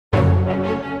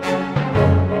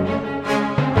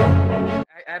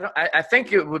I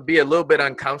think it would be a little bit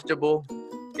uncomfortable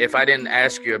if I didn't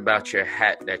ask you about your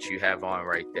hat that you have on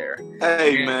right there.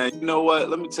 Hey, man, you know what?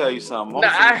 Let me tell you something.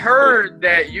 Now, I heard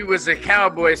that you was a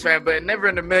Cowboys fan, but never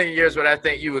in a million years would I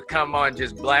think you would come on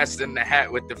just blasting the hat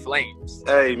with the flames.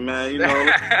 Hey, man, you know,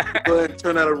 go ahead and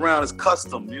turn that around. It's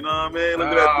custom, you know what I mean? Look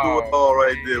at that blue ball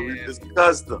right there. It's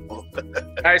custom. All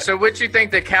right, so what you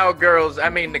think the Cowboys?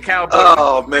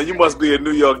 Oh, man, you must be a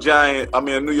New York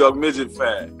Midget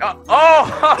fan.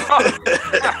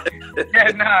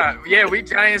 Yeah, we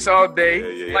Giants all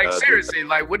day. Yeah, seriously,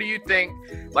 like, what do you think?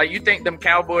 Like, you think them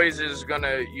Cowboys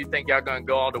you think y'all gonna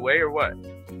go all the way or what?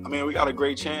 I mean, we got a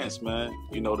great chance, man.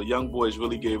 You know, the young boys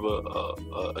really gave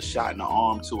a shot in the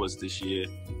arm to us this year.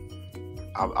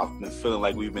 I've been feeling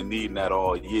like we've been needing that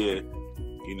all year,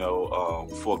 you know,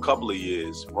 for a couple of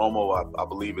years. Romo, I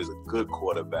believe, is a good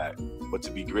quarterback, but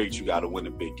to be great, you got to win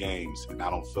the big games. And I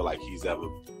don't feel like he's ever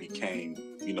became,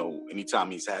 you know, anytime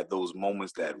he's had those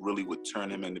moments that really would turn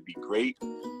him into be great,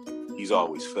 he's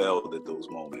always failed at those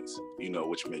moments, you know,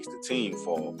 which makes the team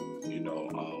fall, you know.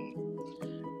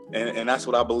 And that's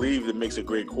what I believe that makes a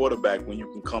great quarterback, when you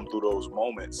can come through those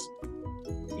moments,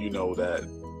 you know,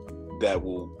 that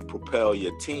will propel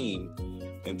your team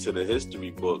into the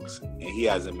history books. And he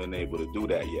hasn't been able to do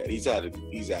that yet. He's had a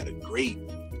great,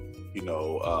 you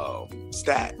know,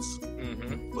 stats,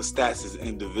 but stats is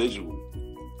individual.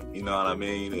 You know what I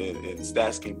mean? And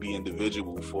stats can be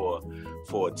individual for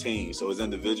a team. So his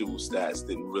individual stats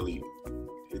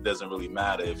it doesn't really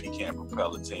matter if he can't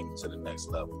propel a team to the next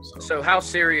level. So how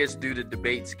serious do the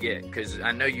debates get? Because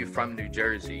I know you're from New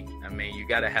Jersey. I mean, you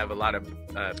got to have a lot of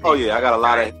oh yeah, I got a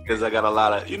lot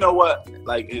of, you know what?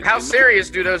 Like, how serious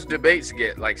do those debates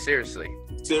get? Like, seriously?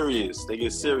 Serious. They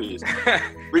get serious.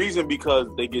 Reason because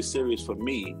they get serious for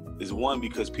me is, one,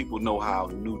 because people know how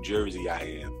New Jersey I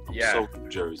am. I'm so New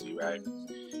Jersey, right?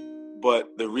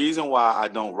 But the reason why I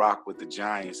don't rock with the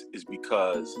Giants is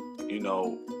because, you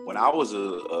know, when I was a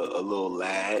little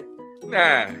lad,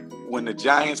 when the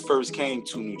Giants first came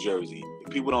to New Jersey,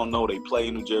 people don't know they play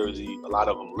in New Jersey. A lot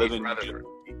of them live in New Jersey,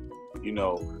 you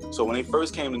know. So when they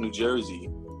first came to New Jersey,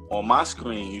 on my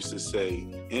screen used to say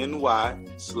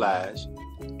NY/NJ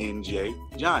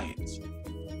Giants.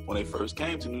 When they first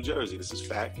came to New Jersey, this is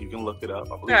fact. You can look it up.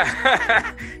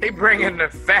 He bringing the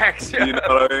facts. You know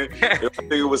what I mean? I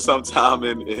think it was sometime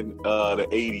in the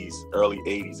 80s, early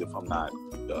 80s, if I'm not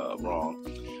wrong.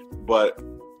 But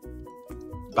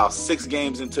about 6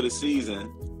 games into the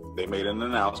season, they made an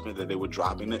announcement that they were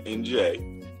dropping the NJ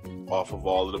off of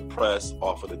all of the press,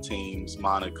 off of the team's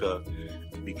moniker,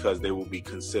 because they will be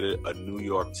considered a New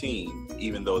York team,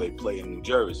 even though they play in New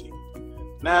Jersey.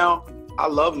 Now, I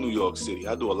love New York City.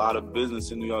 I do a lot of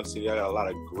business in New York City. I got a lot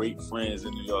of great friends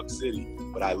in New York City,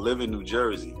 but I live in New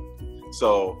Jersey.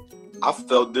 So I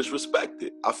felt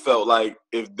disrespected. I felt like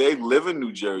if they live in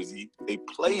New Jersey, they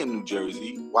play in New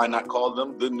Jersey, why not call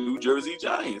them the New Jersey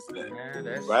Giants then?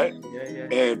 Right? Yeah.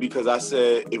 And because I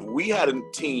said, if we had a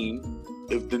team,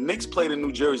 if the Knicks played in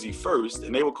New Jersey first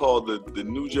and they were called the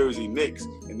New Jersey Knicks,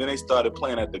 and then they started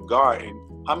playing at the Garden,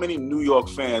 how many New York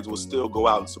fans will still go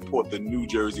out and support the New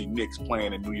Jersey Knicks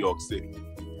playing in New York City?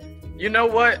 You know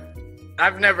what?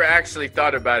 I've never actually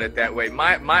thought about it that way.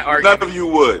 My argument. None of you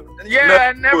would. Yeah,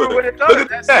 I never would have thought.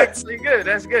 That's actually good.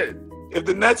 That's good. If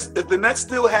the Nets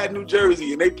still had New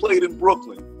Jersey and they played in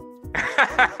Brooklyn,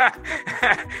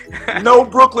 no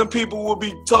Brooklyn people would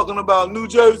be talking about New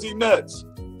Jersey Nets.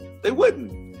 They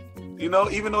wouldn't. You know,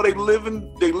 even though they live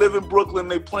in Brooklyn,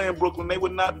 they play in Brooklyn, they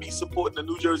would not be supporting the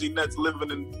New Jersey Nets living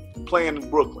and playing in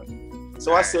Brooklyn.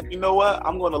 So I said, you know what?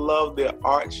 I'm going to love their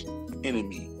arch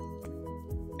enemy,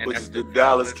 which is the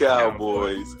Dallas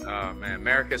Cowboys. Oh man,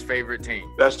 America's favorite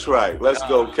team. That's right. Let's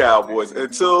go Cowboys.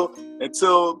 Until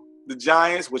the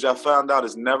Giants, which I found out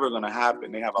is never going to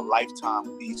happen, they have a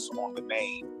lifetime lease on the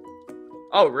name.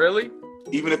 Oh, really?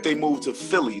 Even if they move to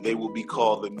Philly, they will be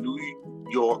called the New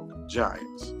York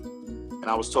Giants. And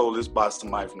I was told this by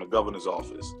somebody from the governor's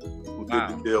office who did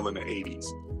the deal in the 80s.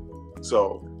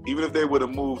 So even if they would have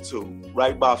moved to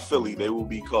right by Philly, they will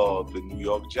be called the New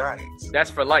York Giants. That's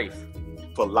for life.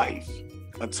 For life.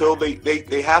 Until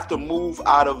they have to move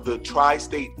out of the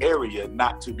tri-state area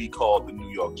not to be called the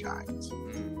New York Giants.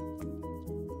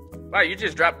 Wow, you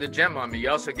just dropped the gem on me.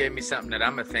 You also gave me something that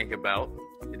I'm going to think about.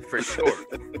 For sure.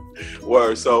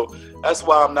 Word. So that's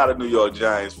why I'm not a New York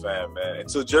Giants fan, man.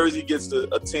 Until Jersey gets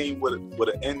a team with an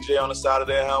NJ on the side of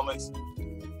their helmets,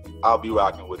 I'll be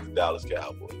rocking with the Dallas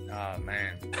Cowboys. Oh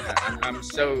man, I'm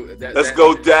so. Let's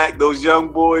go, Dak. Those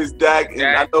young boys, Dak. And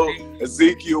I know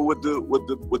Ezekiel with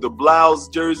the blouse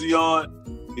jersey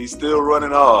on. He's still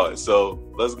running hard. So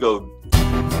let's go.